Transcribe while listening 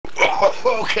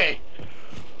Okay.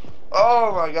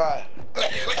 Oh my god.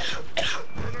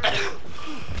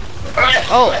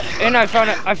 Oh, and I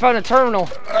found a terminal.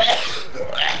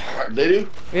 Did you?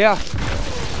 Yeah.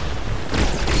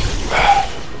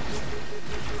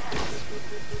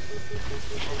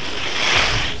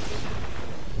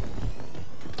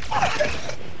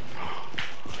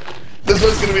 This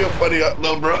one's gonna be a funny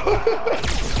upload, bro.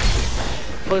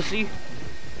 Pussy.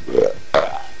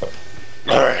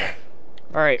 Alright.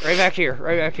 Alright, right back here.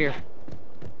 Right back here.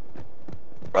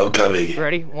 I'm coming.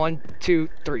 Ready? 1, 2,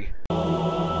 3.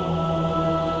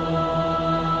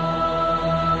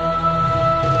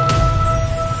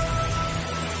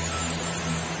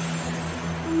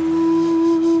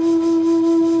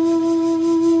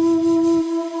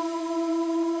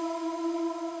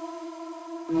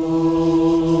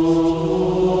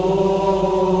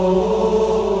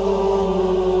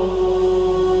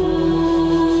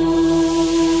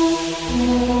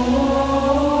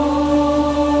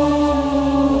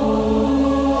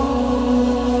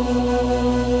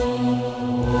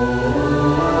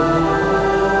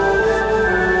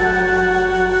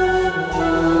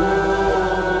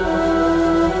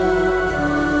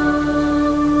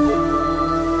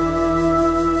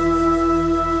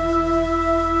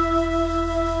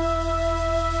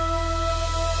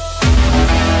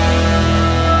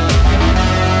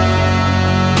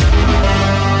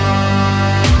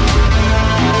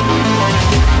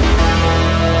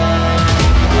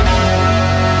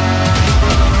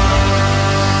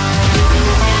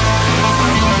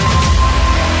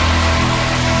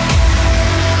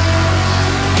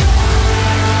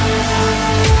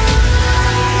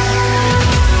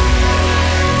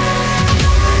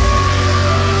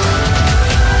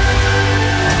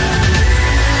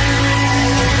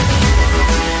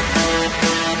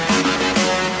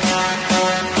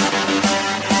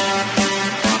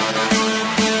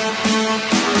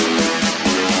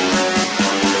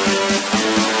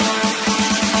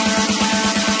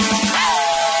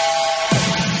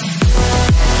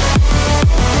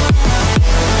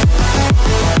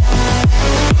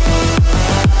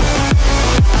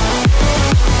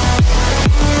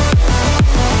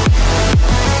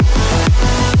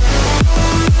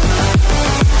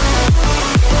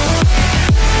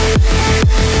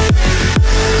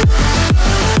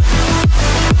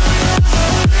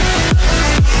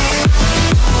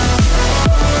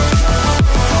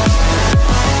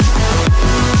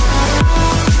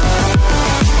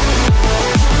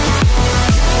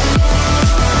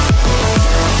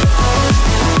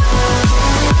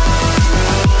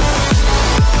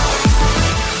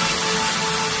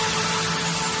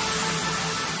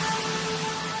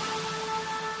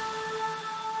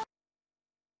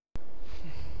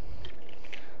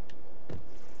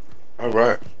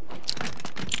 Alright.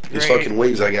 These fucking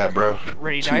wings I got, bro.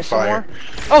 Ready to die some more?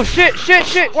 Oh shit, shit,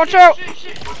 shit! Watch out!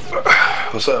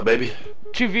 What's up, baby?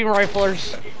 2 beam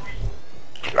riflers.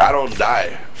 I don't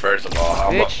die, first of all.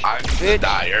 I'm a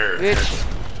dyer. Bitch.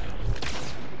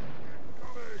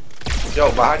 Yo,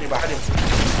 behind you, behind you.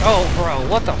 Oh, bro,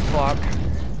 what the fuck?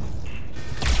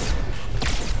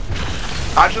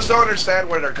 I just don't understand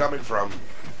where they're coming from.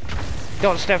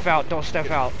 Don't step out, don't step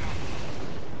out.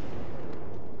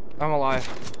 I'm alive.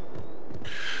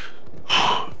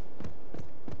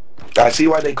 I see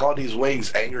why they call these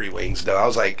wings angry wings, though. I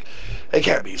was like, they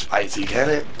can't be spicy, can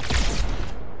it?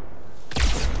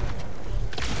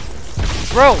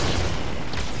 Bro!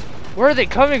 Where are they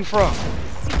coming from?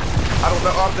 I don't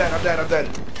know. I'm dead, I'm dead, I'm dead.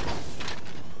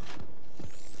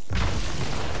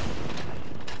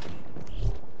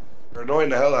 They're annoying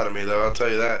the hell out of me, though, I'll tell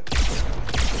you that.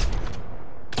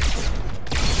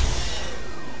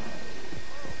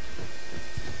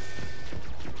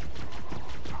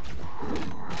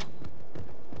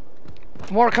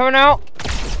 More coming out.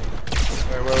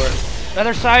 Where?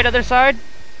 Other side, other side.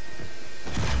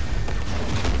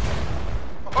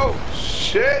 Oh,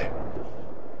 shit.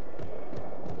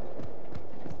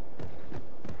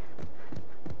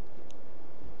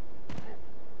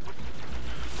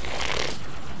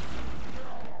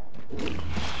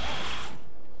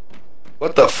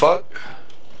 What the fuck?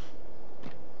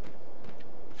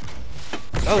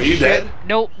 Oh, are you shit. dead?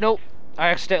 Nope, nope. I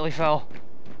accidentally fell.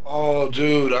 Oh,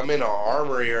 dude, I'm in an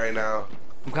armory right now.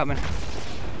 I'm coming.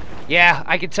 Yeah,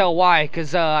 I can tell why,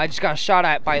 because I just got shot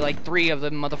at by like 3 of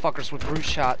them motherfuckers with brute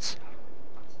shots.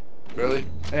 Really?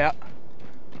 Yeah.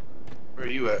 Where are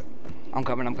you at? I'm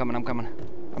coming, I'm coming, I'm coming.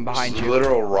 I'm behind you.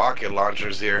 Literal rocket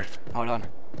launchers here. Hold on,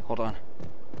 hold on.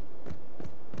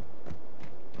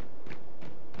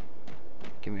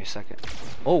 Give me a second.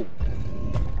 Oh.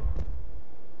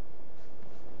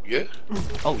 You Yeah?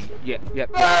 Oh, yeah,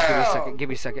 yep. Wow. Give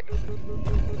me a second.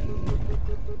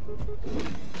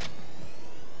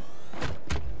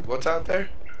 What's out there?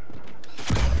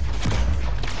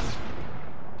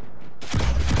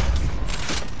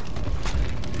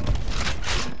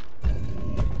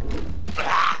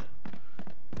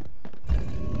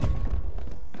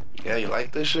 Yeah, you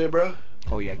like this shit, bro?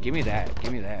 Oh yeah, give me that.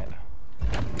 Give me that.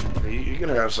 You can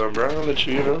have some, bro. I'll let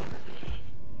you, you know,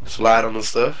 slide on the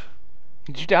stuff.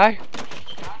 Did you die?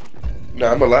 No,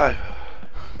 I'm alive.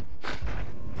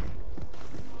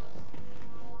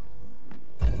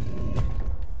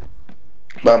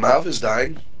 My mouth is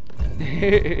dying.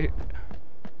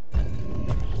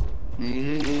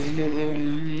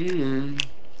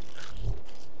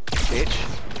 Bitch.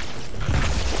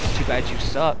 Too bad you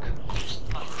suck.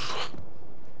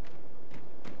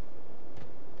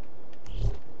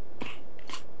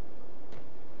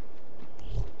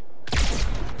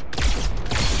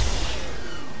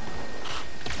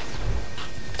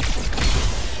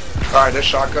 Alright, this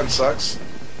shotgun sucks.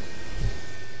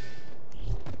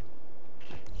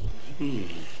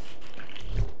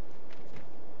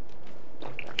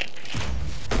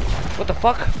 What the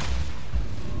fuck?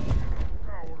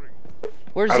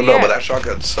 Where's I don't he know, at? but that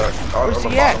shotgun sucked. Where's On the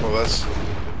he bottom at? of us.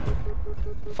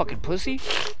 Fucking pussy.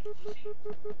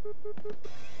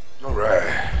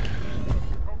 Alright.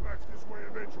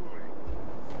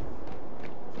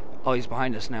 Oh, he's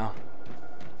behind us now.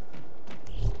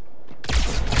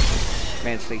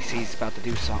 Man, thinks he's about to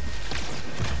do something.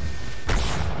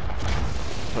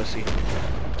 Pussy.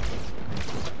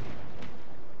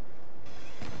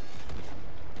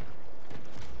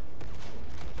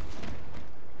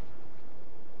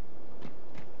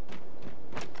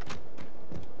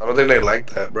 I don't think they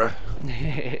like that, bruh.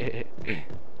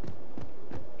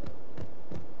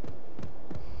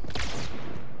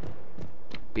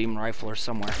 Beam rifle or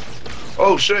somewhere.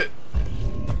 Oh shit!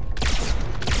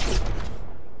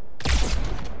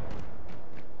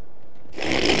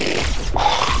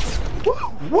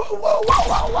 Whoa!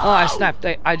 Oh,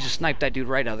 I just sniped that dude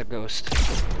right out of the ghost.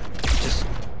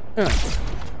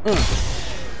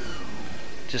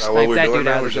 Just sniped that dude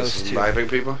out of the ghost too. Sniping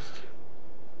people?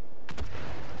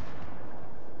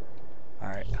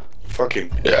 Alright. Fucking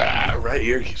right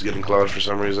here keeps getting clawed for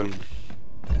some reason.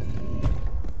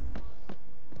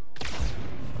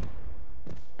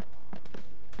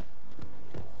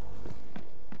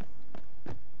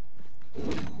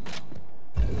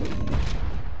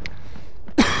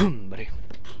 Buddy.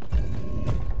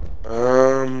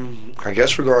 I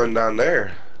guess we're going down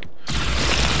there.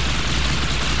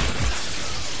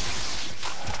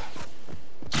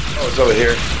 Oh, it's over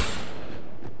here.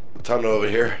 Tunnel over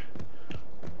here.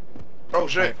 Oh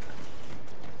shit.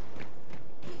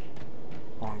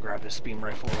 I want to grab this beam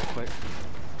rifle real quick.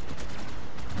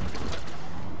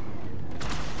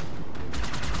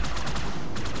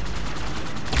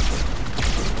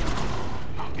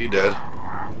 He dead.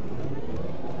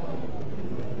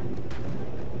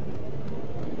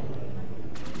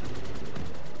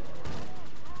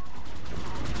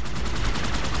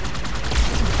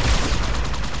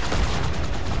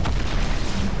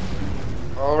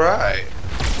 All right.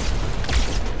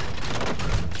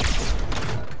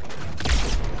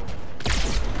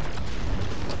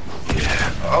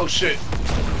 Yeah. Oh shit.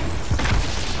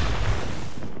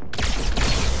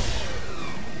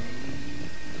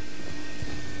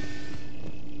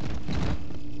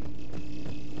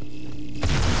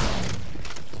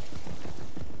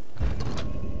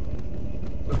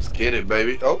 Let's get it,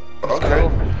 baby. Oh, okay.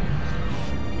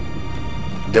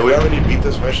 Did we already beat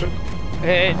this mission?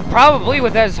 Probably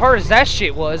with as hard as that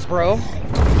shit was, bro.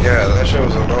 Yeah, that shit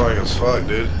was annoying as fuck,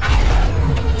 dude.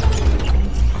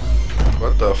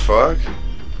 What the fuck?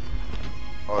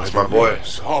 Oh, that's my boy.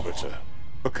 Arbiter.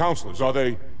 The counselors, are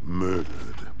they Murdered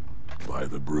by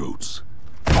the brutes.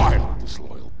 vile,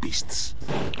 disloyal beasts?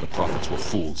 The prophets were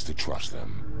fools to trust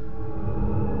them.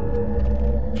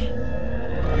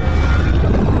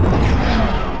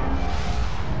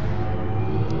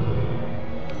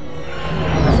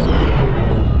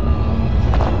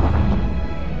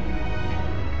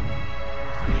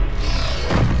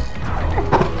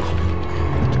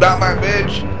 Not my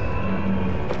bitch.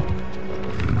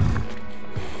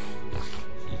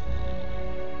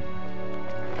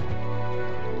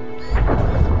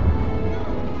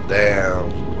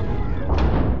 Damn.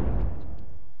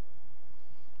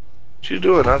 What you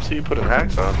doing? I see you putting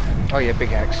hacks on. Oh yeah,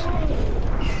 big axe.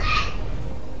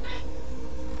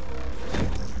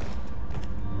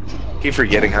 Keep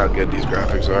forgetting how good these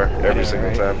graphics are every single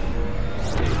right? time.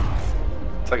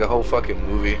 It's like a whole fucking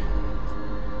movie.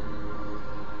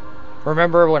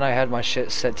 Remember when I had my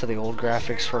shit set to the old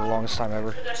graphics for the longest time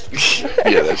ever?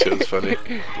 Yeah, that shit was funny.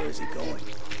 Where's he going?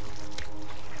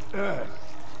 To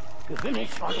finish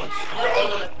what was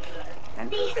started. And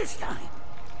this time,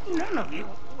 none of you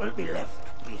will be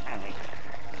left behind.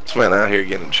 This man out here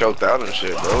getting choked out and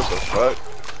shit, bro. What the fuck?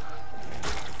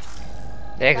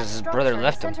 Yeah, because his brother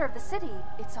left him.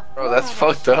 Bro, that's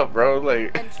fucked up, bro.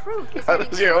 Like, how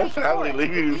does your own family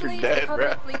leave you for dead,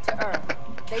 bro?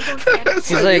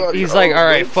 He's like, all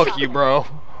right, fuck you, bro.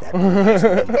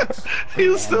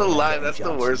 He's still alive. That's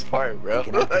the worst part, bro.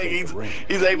 Like,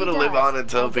 he's able to live on and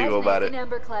tell people about it.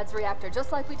 What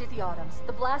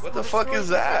the fuck is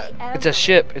that? It's a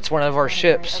ship. It's one of our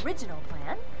ships.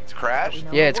 It's crashed?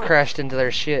 Yeah, it's crashed into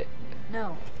their shit.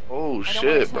 No. Oh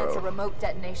shit, bro. A remote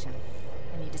detonation.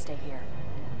 I need to stay here.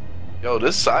 Yo,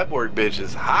 this cyborg bitch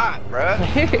is hot, bruh.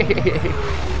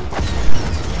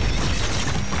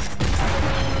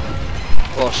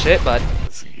 Well, shit, bud.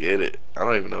 Let's get it. I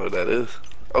don't even know what that is.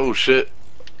 Oh shit.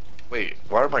 Wait,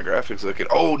 why are my graphics looking?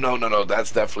 Oh no, no, no.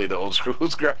 That's definitely the old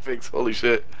Screws graphics. Holy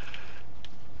shit.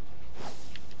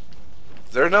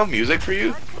 Is there no music for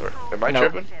you? Or am I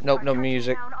tripping? Nope, no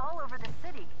music.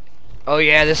 Oh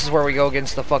yeah, this is where we go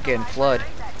against the fucking flood.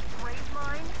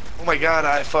 Oh my god,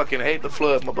 I fucking hate the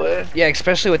flood, my boy. Yeah,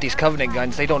 especially with these Covenant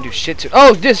guns, they don't do shit to.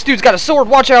 Oh, this dude's got a sword.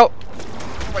 Watch out!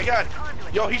 Oh my god.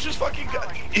 Yo, he's just fucking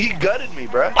he gutted me,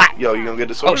 bruh. Yo, you gonna get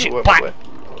the sword? Oh shit! What, Black.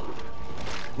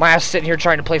 My ass sitting here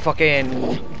trying to play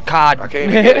fucking COD. I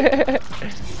can't even get it.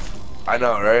 I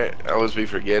know, right? I always be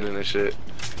forgetting this shit.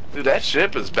 Dude, that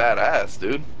ship is badass,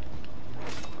 dude.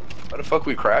 Why the fuck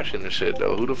we crashing this shit,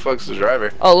 though? Who the fuck's the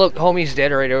driver? Oh look, homie's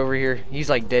dead right over here. He's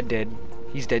like dead.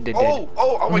 He's dead.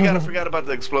 Oh my god, I forgot about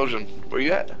the explosion. Where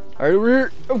you at? Alright, over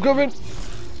here. I'm coming.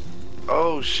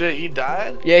 Oh shit, he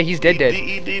died? Yeah, he's dead.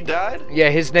 He died? Yeah,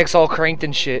 his neck's all cranked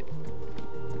and shit.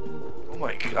 Oh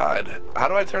my god. How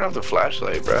do I turn off the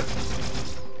flashlight, bruh?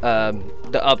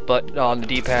 The up button on the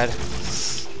D-pad.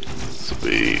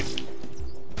 Sweet.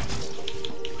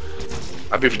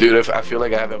 Dude, I feel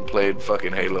like I haven't played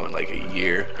fucking Halo in like a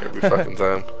year every fucking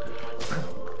time.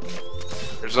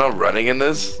 There's no running in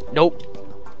this? Nope.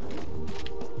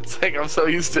 It's like I'm so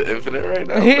used to Infinite right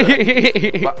now.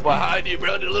 Behind you,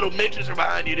 bro. The little midgets are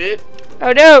behind you, dude.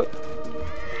 Oh no!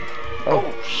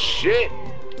 Oh shit!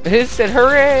 It said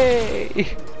hooray!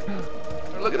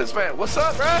 Look at this man. What's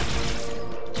up, bro?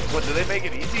 What, did they make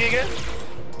it easy again?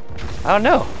 I don't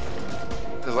know.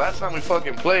 Because last time we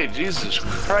fucking played, Jesus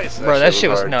Christ. Bro, that shit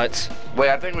was nuts. Wait,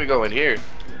 I think we go in here.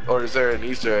 Or is there an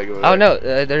Easter egg over there? Oh no,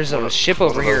 there's a ship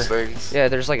over here. Things. Yeah,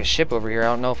 there's like a ship over here. I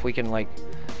don't know if we can like...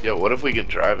 Yo, what if we can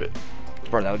drive it?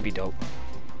 Bro, that would be dope.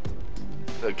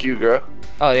 The cute girl.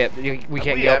 Oh yeah, we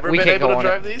can't go. We can't go on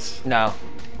drive it. These? No.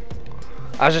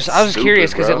 I was just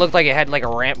curious because it looked like it had like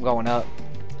a ramp going up.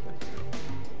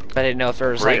 I didn't know if there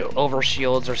was like over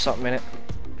shields or something in it.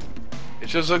 It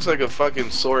just looks like a fucking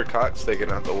sore cock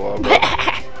sticking out the wall, bro.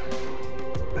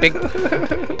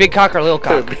 Big cock or little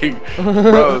cock?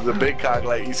 Bro, the big cock.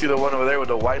 Like, you see the one over there with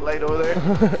the white light over there?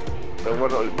 The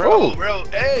one over, bro,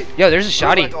 hey! Yo, there's a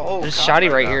shoddy. Like there's a shoddy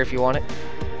right here if you want it.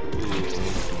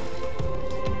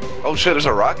 Oh shit, there's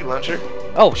a rocket launcher.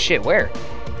 Oh shit, where?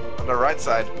 On the right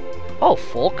side. Oh,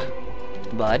 folk.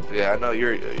 Bud. Yeah, I know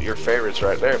your favorites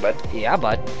right there, bud. Yeah,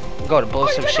 bud. Go to blow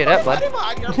some shit up, bud.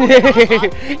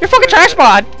 You're fucking trash,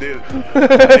 bud. Dude, I need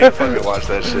to fucking watch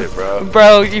that shit, bro.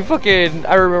 Bro, you fucking...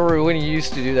 I remember when you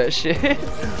used to do that shit.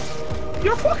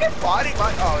 You're fucking fighting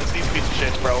my... Oh, it's these piece of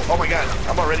shits, bro. Oh my god,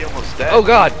 I'm already almost dead. Oh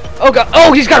god. Oh god.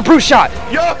 Oh, he's got a bruise shot.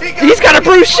 Yo, he's got a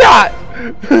bruise shot.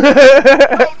 No.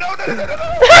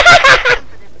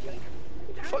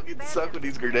 You fucking suck with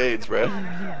these grenades, bro.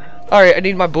 Alright, I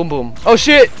need my boom boom. Oh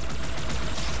shit!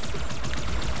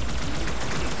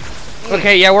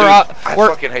 Okay, yeah, we're out. I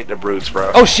fucking hate the brutes,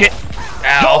 bro. Oh shit!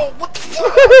 Ow! No, what the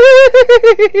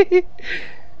fuck?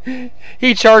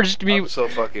 He charged me. I'm so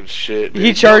fucking shit, dude.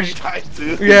 He charged.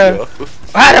 Yeah.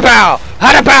 Hada bow!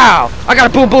 Hada bow! I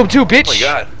got a boom boom too, bitch! Oh my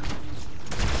god.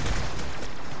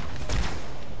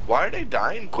 Why are they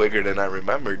dying quicker than I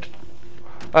remembered?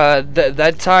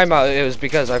 That time it was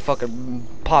because I fucking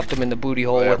popped him in the booty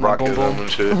hole with my boom boom.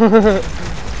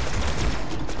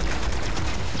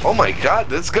 Oh my god,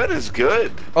 this gun is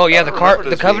good. Oh yeah, the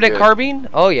Covenant carbine?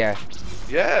 Oh yeah.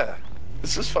 Yeah.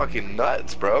 This is fucking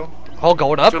nuts, bro. Oh,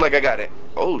 going up? I feel like I got it.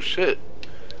 Oh shit.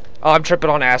 Oh, I'm tripping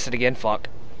on acid again, fuck.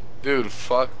 Dude,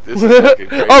 fuck. This is fucking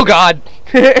crazy. Oh god.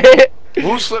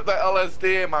 Who slipped the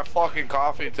LSD in my fucking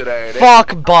coffee today?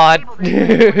 Fuck, bud.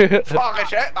 Fuck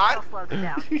shit, bud.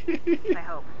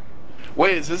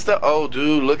 Wait, is this the... Oh,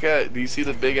 dude, look at... Do you see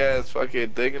the big-ass fucking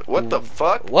thing? What the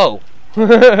fuck? Whoa.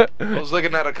 I was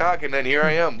looking at a cock and then here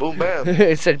I am. Boom, bam.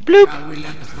 It said bloop.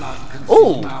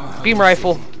 Oh, beam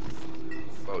rifle.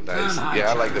 Oh, nice. Yeah,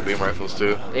 I like the beam rifles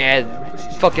too. Yeah,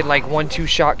 fucking like 1-2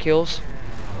 shot kills.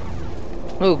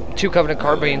 Ooh, 2 Covenant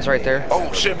carbines right there.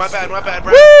 Oh shit, my bad, bro.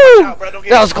 Woo! Watch out, bro. Don't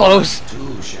get That was close.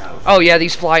 Oh yeah,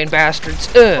 these flying bastards.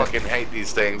 I fucking hate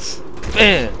these things.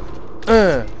 I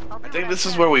think this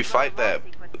is where we fight that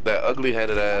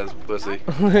ugly-headed ass pussy.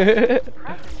 Hey,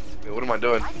 what am I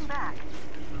doing?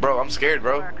 Bro, I'm scared,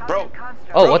 bro. Bro.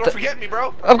 Oh, bro, what don't forget me,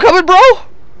 bro. I'm coming, bro.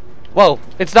 Whoa,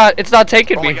 it's not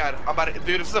taking me. Oh my god, I'm about to,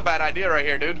 dude, this is a bad idea right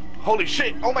here, dude. Holy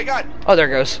shit. Oh my god. Oh, there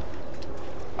it goes.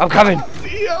 I'm coming.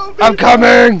 Yo, I'm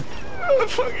coming. I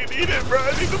fucking need it, bro.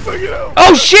 I need to fucking help.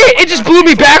 Oh shit! It just blew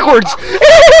me backwards.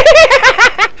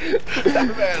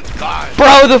 That man's gone.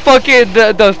 Bro, the fucking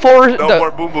the force. No more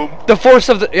boom boom. The force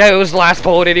of the it was the last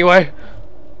bullet anyway.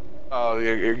 Oh,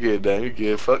 you're good, Dan. You're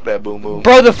good. Fuck that boom boom.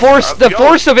 Bro, the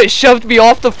force of it shoved me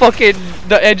off the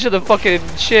edge of the fucking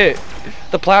shit,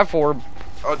 the platform.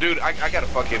 Oh, dude, I gotta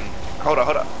fucking hold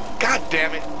on. God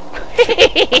damn it.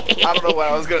 I don't know why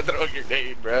I was gonna throw a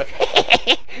grenade, bro.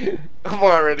 I'm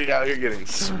already out here getting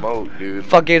smoked, dude.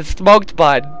 Fucking smoked,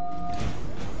 bud.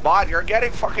 Bud, you're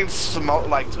getting fucking smoked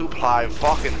like 2-ply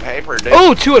fucking paper, dude.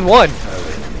 Oh, 2 and 1.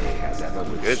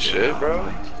 Good shit,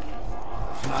 bro.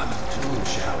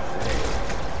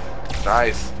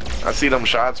 Nice. I see them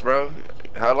shots, bro.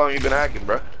 How long you been hacking,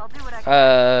 bro?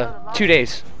 2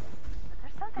 days.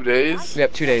 2 days?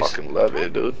 Yep, 2 days. Fucking love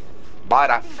it, dude. Bud,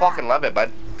 I fucking love it,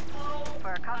 bud.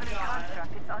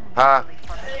 Huh?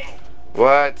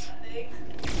 What?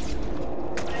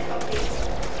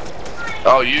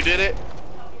 Oh, you did it?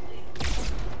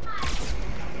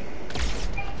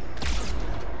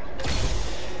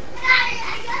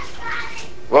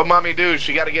 What mommy do?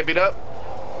 She gotta get beat up?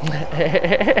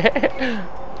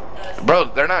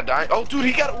 Bro, they're not dying. Oh, dude,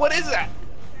 he got. What is that?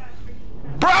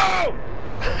 Bro!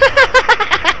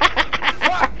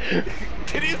 Fuck!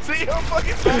 Did you see him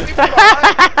fucking fighting from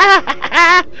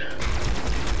behind?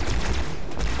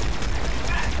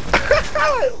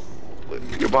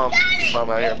 Your mom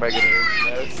out here making a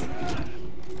mess.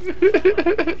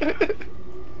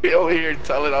 He over here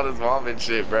telling on his mom and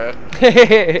shit, bro.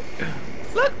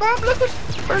 Look, mom, look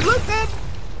what, or look, dad.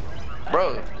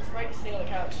 Bro.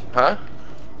 Huh?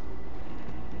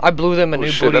 I blew them a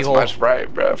new shit, booty hole. That's my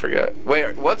Sprite, bro. I forgot.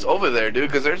 Wait, what's over there, dude?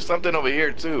 Because there's something over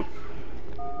here too.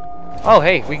 Oh,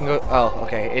 hey, we can go. Oh,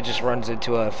 okay. It just runs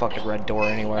into a fucking red door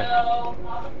anyway.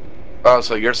 Oh,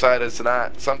 so your side is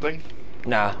not something?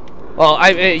 Nah. Well,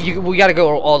 we gotta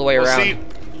go all the way around.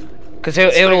 Cause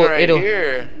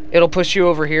it'll push you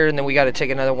over here, and then we gotta take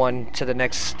another one to the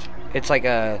next. It's like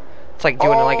doing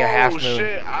like a half moon.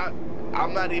 Shit.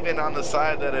 I'm not even on the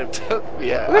side that it took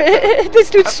me at. This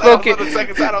dude's smoking. I was on the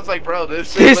second side. I was like, bro,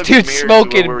 this dude's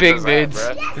smoking big mids.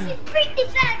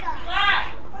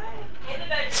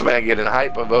 This man getting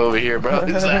hype up over here, bro.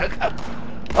 He's like,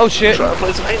 oh shit. Trying to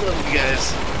play some Halo with you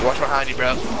guys. Watch behind you,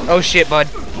 bro. Oh shit, bud.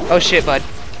 Oh shit, bud.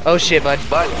 Oh shit, bud.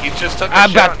 Bud, you just took a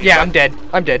shot. Yeah, I'm dead.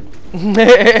 I'm dead.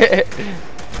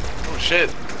 Oh shit.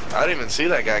 I didn't even see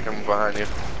that guy coming behind you.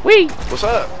 Wee. What's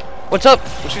up? What's up?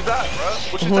 What you thought, bro?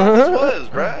 What you thought this was,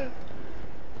 bro?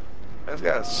 Man's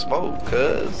got smoke,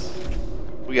 cuz.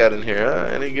 We got in here, huh?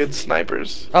 Any good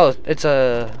snipers? Oh, it's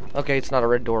a... Okay, it's not a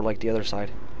red door like the other side.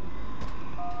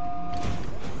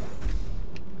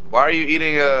 Why are you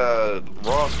eating a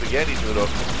raw spaghetti noodle?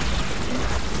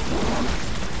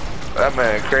 That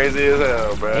man crazy as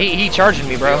hell, bro. He charging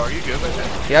me, bro. Yo, are you good, man?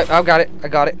 Yeah, I got it. I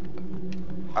got it.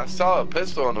 I saw a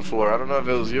pistol on the floor. I don't know if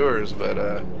it was yours, but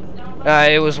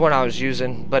it was one I was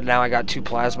using, but now I got 2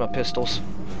 plasma pistols.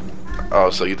 Oh,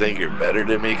 so you think you're better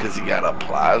than me because you got a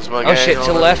plasma gang? Oh shit,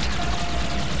 to the left.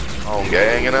 Oh,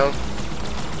 gang, you know?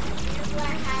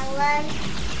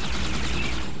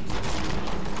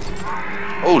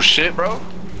 Oh shit, bro.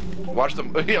 Watch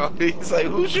them. Yo, he's like,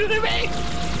 who's shooting me?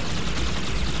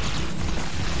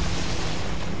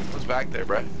 What's back there,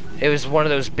 bro? It was one of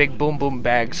those big boom boom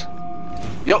bags.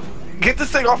 Yo, get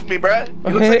this thing off of me, bruh.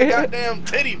 You look like a goddamn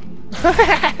titty.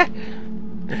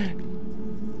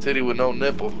 Titty with no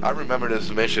nipple. I remember this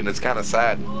mission. It's kind of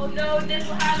sad. Oh, no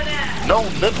nipple having ass. No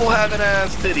nipple having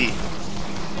ass titty.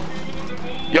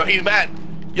 Yo, he's mad.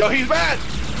 Yo, he's mad.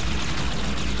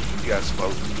 You got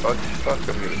smoked. Fuck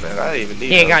him, man. I didn't even need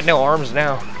He ain't got no arms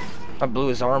now. I blew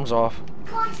his arms off.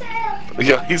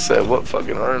 Yo, he said, what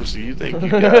fucking arms do you think you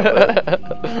got,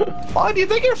 bud? Why do you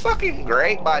think you're fucking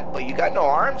great, bud? But you got no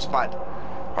arms, bud.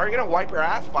 How are you gonna wipe your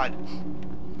ass, bud?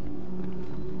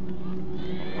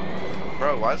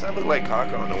 Bro, why does that look like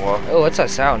caca on the wall? Oh, what's that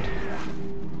sound?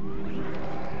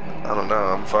 I don't know.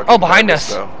 I'm fucking. Oh, behind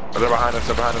us. Though. Oh, they're behind us.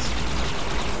 They're behind us.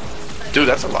 Dude,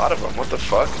 that's a lot of them. What the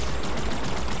fuck?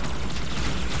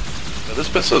 Yo, this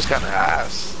pistol is kind of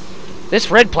ass. This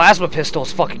red plasma pistol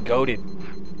is fucking goated.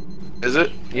 Is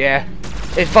it? Yeah.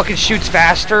 It fucking shoots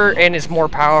faster and is more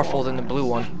powerful than the blue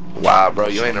one. Wow, bro,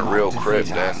 you ain't a real crip,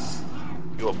 then.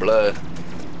 You a blood.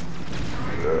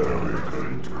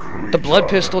 The blood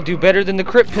pistol do better than the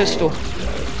crit pistol.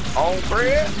 Oh,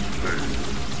 crip?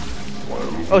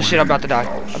 Oh shit, I'm about to die.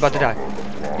 I'm about to die.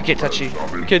 You can't touch me.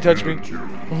 You can't touch me.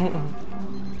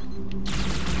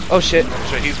 Oh shit. Oh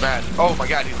shit, he's mad. Oh my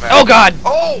god, he's mad. Oh god!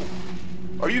 Oh!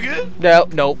 Are you good? No,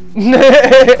 nope.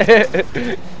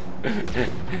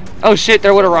 Oh shit,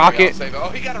 there went a rocket. Oh,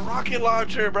 he got a rocket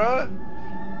launcher, bro.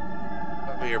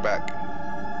 Let me hear back.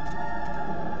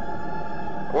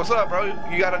 What's up, bro?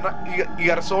 You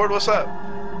got a sword? What's up?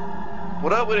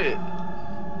 What up with it?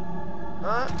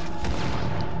 Huh?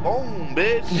 Boom,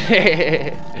 bitch.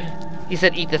 He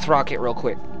said, "Eat this rocket real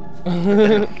quick."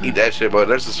 Eat that shit, boy.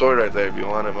 There's the sword right there if you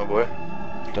want it, my boy.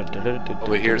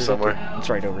 Over here somewhere. It's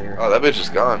right over here. Oh, that bitch is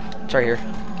gone. It's right here.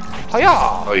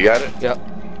 Hiya! Oh, you got it? Yep.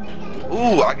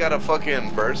 Ooh, I got a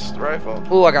fucking burst rifle.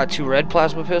 Ooh, I got 2 red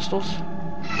plasma pistols.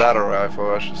 Battle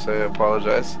rifle, I should say. I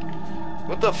apologize.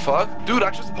 What the fuck? Dude,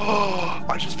 I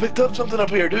just picked up something up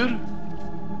here, dude.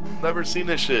 Never seen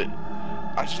this shit.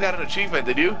 I just got an achievement,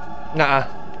 did you? Nuh-uh.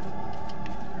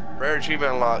 Rare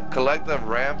achievement unlocked. Collect the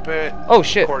rampant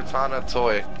Cortana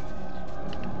toy.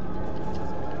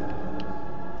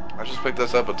 I just picked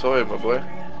this up a toy, my boy.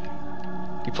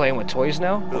 You playing with toys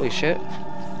now? Holy shit.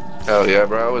 Hell yeah,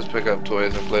 bro. I always pick up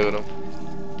toys and play with them.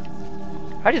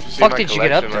 How the fuck did you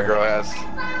get up there? Girl ass.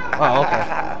 Oh, okay.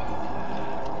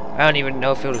 I don't even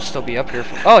know if it would still be up here.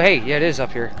 Oh, hey, yeah, it is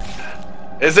up here.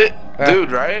 Is it?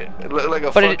 Dude, right? It looked like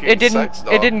a fucking sex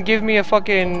doll. It didn't give me a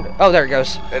fucking... Oh, there it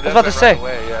goes. I was about to say.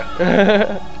 Where's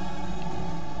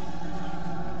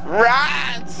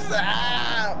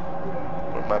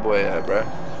my boy at, bro?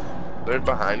 They're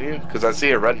behind you? Because I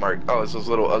see a red mark. Oh, it's those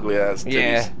little ugly ass titties.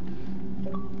 Yeah.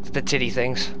 It's the titty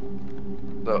things.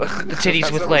 No. The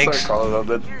titties with legs.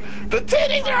 The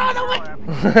titties are on the way!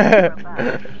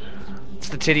 It's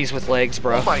the titties with legs,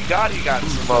 bro. Oh my god, he got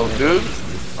smoked, dude.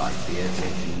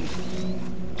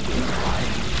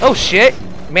 Oh shit!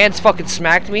 Man's fucking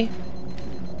smacked me.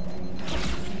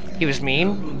 He was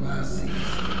mean.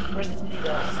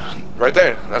 Right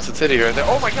there. That's a titty right there.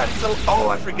 Oh my god, oh,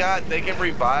 I forgot. They can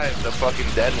revive the fucking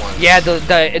dead ones. Yeah,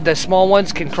 the small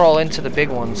ones can crawl into the big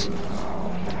ones.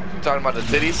 You talking about the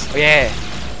titties? Yeah.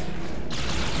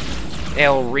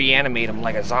 It'll reanimate them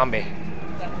like a zombie.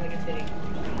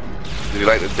 Did you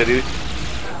like the titty?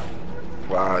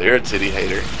 Wow, you're a titty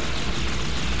hater.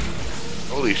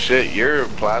 Holy shit, your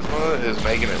plasma is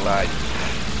making it lag.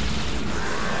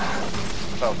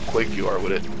 That's how quick you are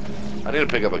with it. I need to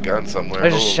pick up a gun somewhere.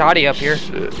 There's a shotty up here.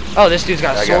 Shit. Oh, this dude's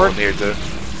got a sword. I got one here too.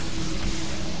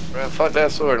 Bruh, fuck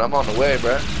that sword. I'm on the way,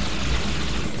 bruh.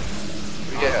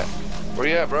 Where you at? Where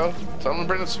you at, bro? Tell them to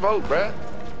bring the smoke, bruh.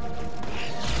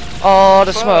 Oh,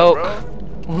 the smoke.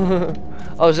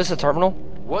 Oh, is this a terminal?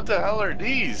 What the hell are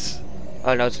these?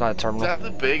 Oh, no, it's not a terminal. Is that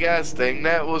the big ass thing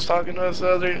that was talking to us the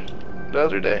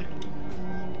other day?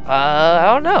 I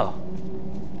don't know.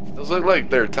 Those look like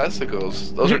they're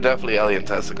testicles. Those are definitely alien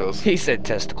testicles. He said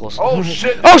testicles. Oh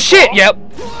shit! Oh shit! Yep.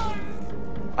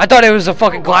 I thought it was a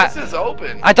fucking glass. This is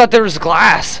open. I thought there was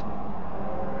glass.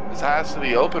 This has to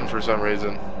be open for some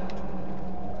reason.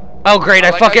 Oh great!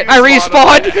 I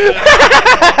respawned.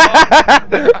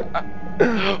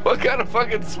 What kind of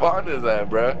fucking spawn is that,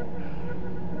 bro?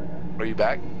 Are you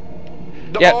back?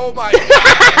 Yep. Oh my god!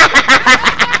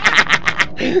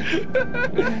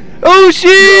 Oh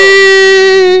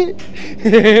shit!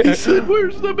 He said,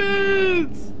 "Where's the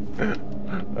beds?"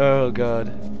 Oh god.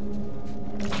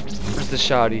 Where's the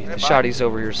shoddy? The shoddy's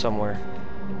over here somewhere.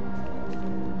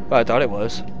 Oh, I thought it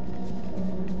was.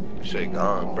 Shit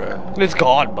gone, bro. It's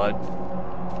gone, bud.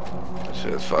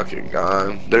 Shit's fucking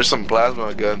gone. There's some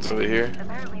plasma guns over here.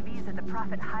 Apparently these are the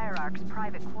Prophet Hierarch's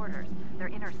private quarters. Their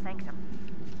inner sanctum.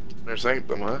 Their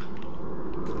sanctum, huh?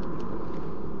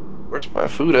 Where's my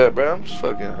food at, bro? I'm just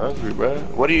fucking hungry, bro.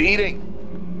 What are you eating?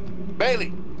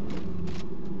 Bailey!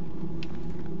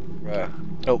 Bruh.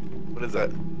 Oh. What is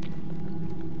that?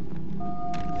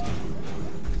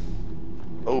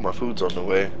 Oh, my food's on the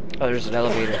way. Oh, there's an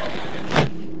elevator.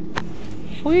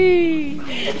 Whee!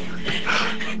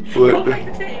 What?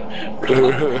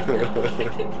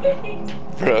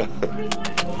 Bruh.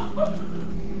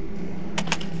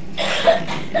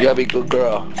 You gotta be a good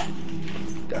girl.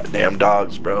 Goddamn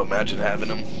dogs, bro. Imagine having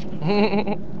them.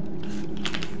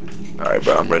 Alright,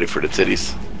 bro. I'm ready for the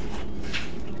titties.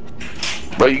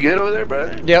 Bro, you good over there, bro?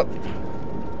 Yep.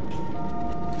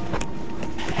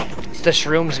 It's the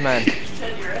shrooms, man.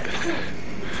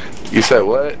 You said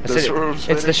what? It's the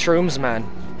shrooms, man.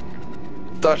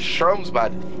 The shrooms,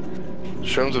 man.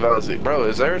 Shrooms of LSD. Bro,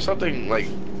 is there something like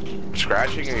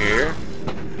scratching in your ear?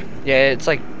 Yeah, it's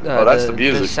like oh, that's the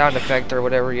music. The sound effect or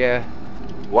whatever, yeah.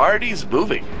 Why are these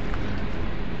moving?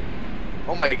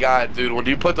 Oh my god, dude, when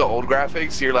you put the old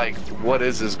graphics, you're like, what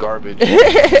is this garbage?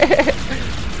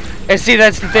 And see,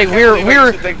 that's the thing. We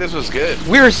were think this was good.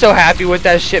 We were so happy with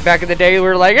that shit back in the day. We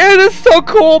were like, hey, this is so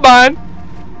cool, man.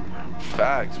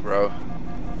 Facts, bro.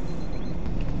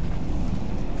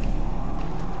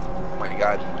 Oh my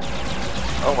god.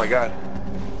 Oh my god.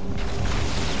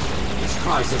 This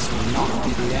crisis will not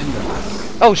be the end of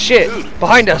us. Oh shit! Dude.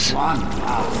 Behind us. You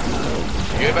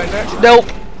get back there? Nope.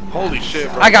 Holy shit,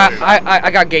 bro. I got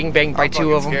gangbanged by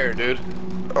two of them. I'm scared, dude.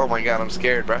 Oh my god, I'm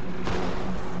scared, bro.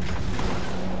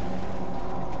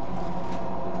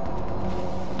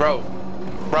 Bro,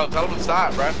 tell him to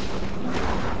stop, bro.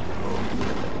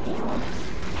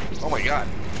 Oh my god.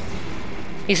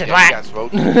 He said, yeah, he got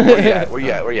smoked. Where you at? Where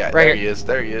you at? Where you at? Right There here. he is.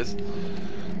 There he is.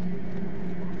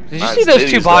 Did you see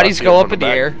those two bodies go up in the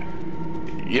air?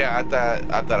 Yeah, I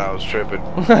thought I was tripping.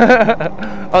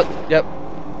 Oh, yep.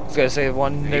 I was gonna say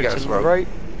one there to the right.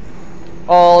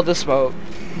 All the smoke.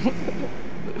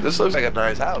 This looks like a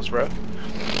nice house, bro.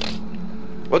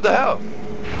 What the hell?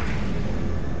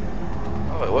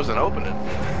 Oh, it wasn't opening.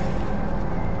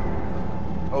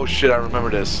 Oh shit, I remember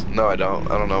this. No, I don't.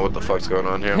 I don't know what the fuck's going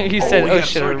on here. He said, oh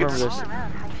shit, I remember this.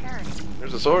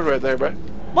 There's a sword right there, bro.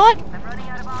 What?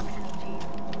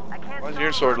 Why does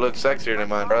your sword look sexier than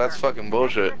mine, bro? That's fucking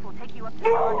bullshit.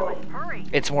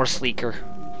 It's more sleeker.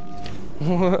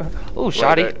 Ooh,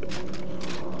 shoddy.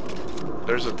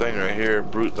 There's a thing right here,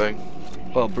 brute thing.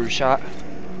 Well, brute shot.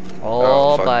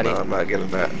 Oh, fuck buddy. No, I'm not getting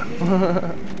that.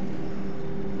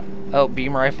 Oh,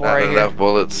 beam rifle Not right here. enough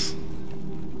bullets.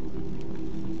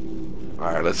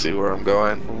 Alright, let's see where I'm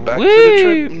going. Back Woo!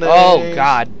 to the trip. Oh,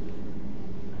 God.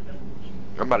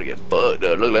 I'm about to get fucked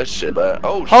up. Look at that shit, man.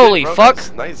 Oh, holy shit, bro. fuck.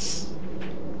 That's nice.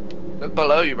 Look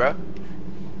below you, bro.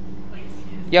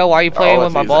 Yo, why are you playing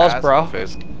with my balls, bro?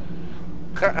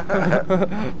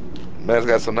 Man's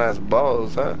got some nice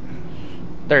balls, huh?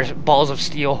 There's balls of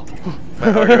steel.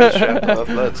 Man, we're gonna strap up.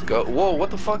 Let's go. Whoa,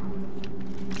 what the fuck?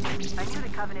 I knew the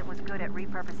Covenant was good at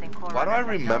repurposing core. Why do I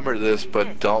remember this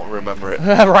but don't remember it?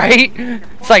 Right?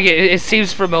 It's like it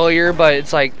seems familiar, but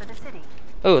it's like,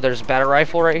 oh, there's a battle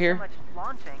rifle right here.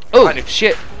 Oh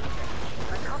shit!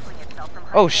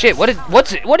 Oh shit! What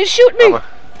is shooting me?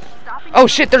 Oh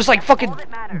shit! There's like fucking,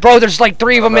 bro. There's like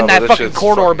 3 of them in that fucking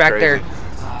corridor back there.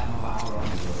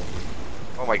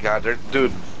 Oh my god,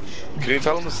 dude. Can you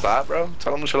tell them to stop, bro?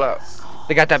 Tell them to chill out.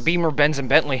 They got that Beamer, Benz, and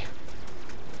Bentley.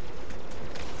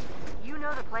 You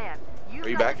know the plan. Are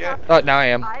you back yet? Oh, now I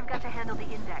am. I've got to handle the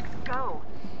index. Go.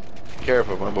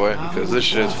 Careful, my boy, because this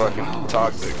shit is fucking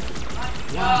toxic.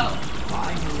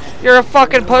 You're a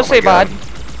fucking pussy, bud.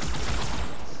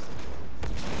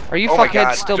 Are you fuckheads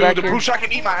God. still Dude, back the here? Bruce shot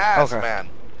can eat my ass, Okay. man.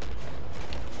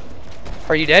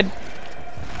 Are you dead?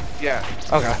 Yeah.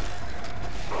 Okay.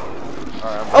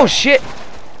 Right, oh shit!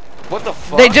 What the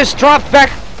fuck? They just dropped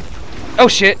back. Oh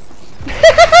shit!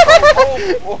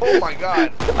 oh my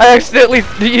god! I accidentally,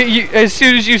 you as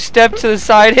soon as you stepped to the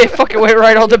side, it fucking went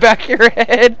right on the back of your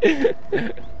head.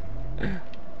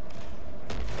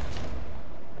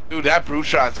 Dude, that brute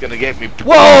shot's gonna get me.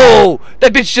 Whoa!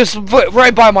 That bitch just went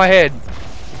right by my head.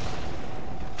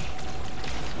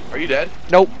 Are you dead?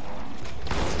 Nope.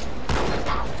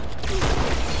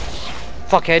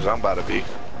 Fuckhead. I'm about to be.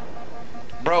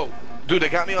 Bro, dude, they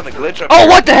got me on the glitch up Oh, here.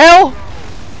 what the hell?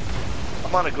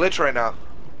 I'm on a glitch right now.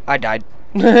 I died.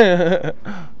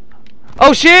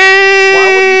 Oh shit! Why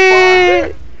would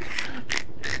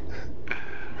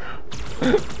he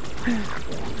spawn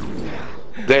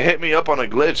there? They hit me up on a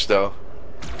glitch though.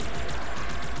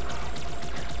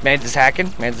 Mans is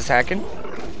hacking. Mans is hacking.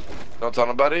 Don't tell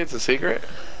nobody. It's a secret.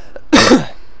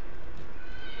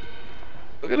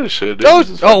 Look at this shit, dude. Oh, This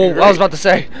is fucking I was great. about to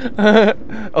say.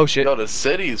 Oh shit. Yo, the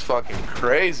city's fucking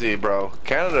crazy, bro.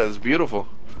 Canada is beautiful.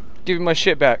 Give me my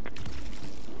shit back.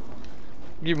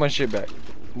 Give me my shit back.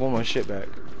 Want my shit back.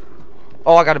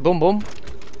 Oh, I got a boom boom.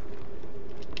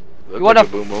 Look You wanna like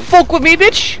a boom boom. fuck with me,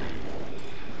 bitch?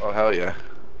 Oh hell yeah.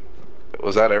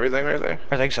 Was that everything right there?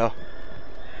 I think so.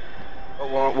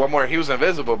 Oh, one more. He was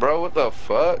invisible, bro. What the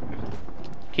fuck?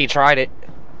 He tried it.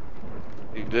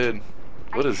 He did.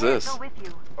 What is this?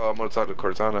 Oh, I'm gonna talk to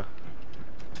Cortana.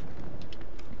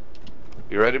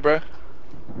 You ready, bro?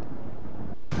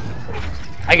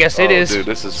 I guess it is. Dude,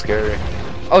 this is scary.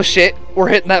 Oh shit, we're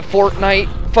hitting that Fortnite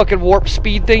fucking warp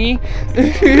speed thingy.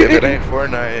 If it ain't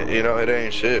Fortnite, you know, it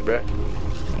ain't shit, bruh.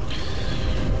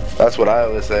 That's what I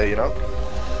always say, you know?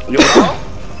 You know?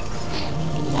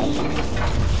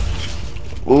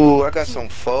 Ooh, I got some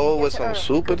pho with some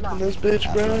soup in this bitch,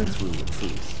 bruh.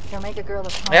 You'll make a girl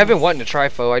of I have been wanting to try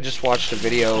pho. I just watched a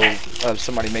video of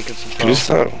somebody making some pho. You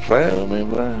stop playing with me,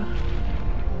 bruh.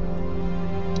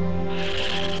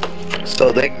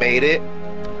 So they made it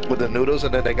with the noodles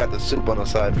and then they got the soup on the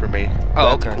side for me.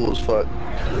 Oh, That's okay. cool as fuck.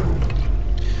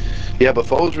 Yeah, but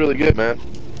pho's really good, man.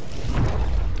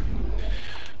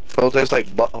 Pho tastes like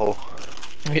butthole.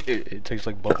 It tastes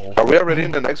like butthole. Are we already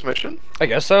in the next mission? I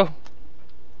guess so.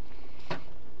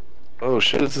 Oh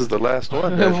shit, this is the last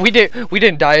one. Man. we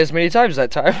didn't die as many times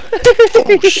that time.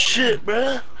 Oh shit,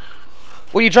 bruh.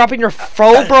 What, you dropping your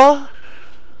pho, bro?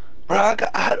 Bro,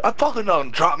 I fucking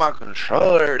don't drop my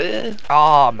controller, dude.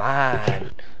 Oh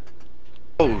man.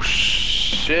 Oh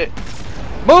shit.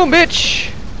 Boom,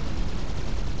 bitch.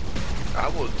 I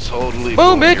will totally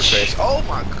Boom, boom your bitch. face. Oh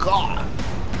my god.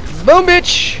 Boom,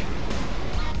 bitch.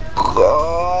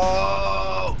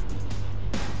 Oh.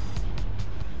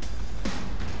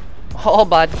 Oh,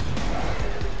 bud.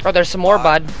 Oh, there's some more,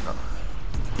 bud.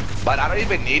 But I don't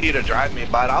even need you to drive me,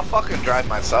 bud. I'll fucking drive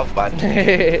myself, bud.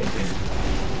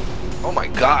 Oh my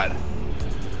god.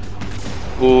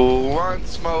 Who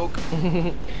wants smoke?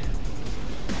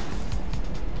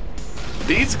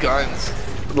 These guns,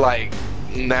 like,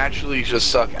 naturally just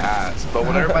suck ass. But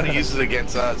when everybody uses it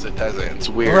against us, it doesn't. It's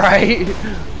weird. Right?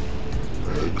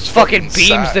 It's Fucking beams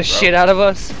sad, the bro. shit out of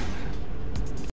us.